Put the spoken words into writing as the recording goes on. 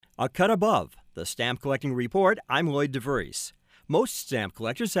A cut above, the Stamp Collecting Report. I'm Lloyd DeVries. Most stamp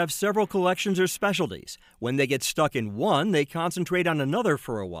collectors have several collections or specialties. When they get stuck in one, they concentrate on another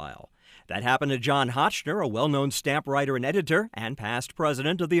for a while. That happened to John Hotchner, a well-known stamp writer and editor and past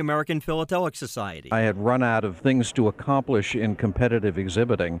president of the American Philatelic Society. I had run out of things to accomplish in competitive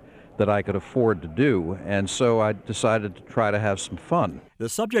exhibiting that I could afford to do, and so I decided to try to have some fun. The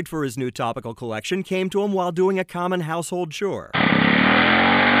subject for his new topical collection came to him while doing a common household chore.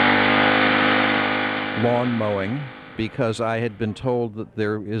 Lawn mowing, because I had been told that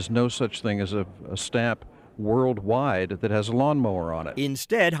there is no such thing as a stamp worldwide that has a lawnmower on it.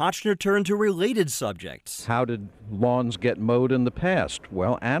 Instead, Hotchner turned to related subjects. How did lawns get mowed in the past?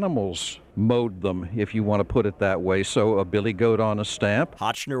 Well, animals mowed them, if you want to put it that way, so a billy goat on a stamp.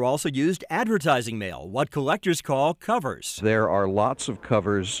 Hotchner also used advertising mail, what collectors call covers. There are lots of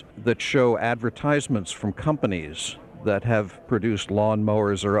covers that show advertisements from companies that have produced lawn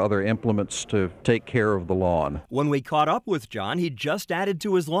mowers or other implements to take care of the lawn. When we caught up with John, he just added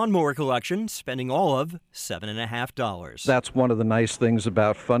to his lawnmower collection, spending all of $7.50. That's one of the nice things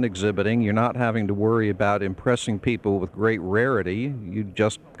about fun exhibiting. You're not having to worry about impressing people with great rarity. You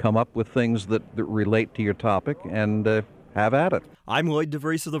just come up with things that relate to your topic and have at it. I'm Lloyd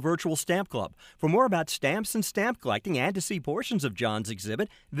DeVries of the Virtual Stamp Club. For more about stamps and stamp collecting and to see portions of John's exhibit,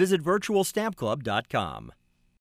 visit virtualstampclub.com.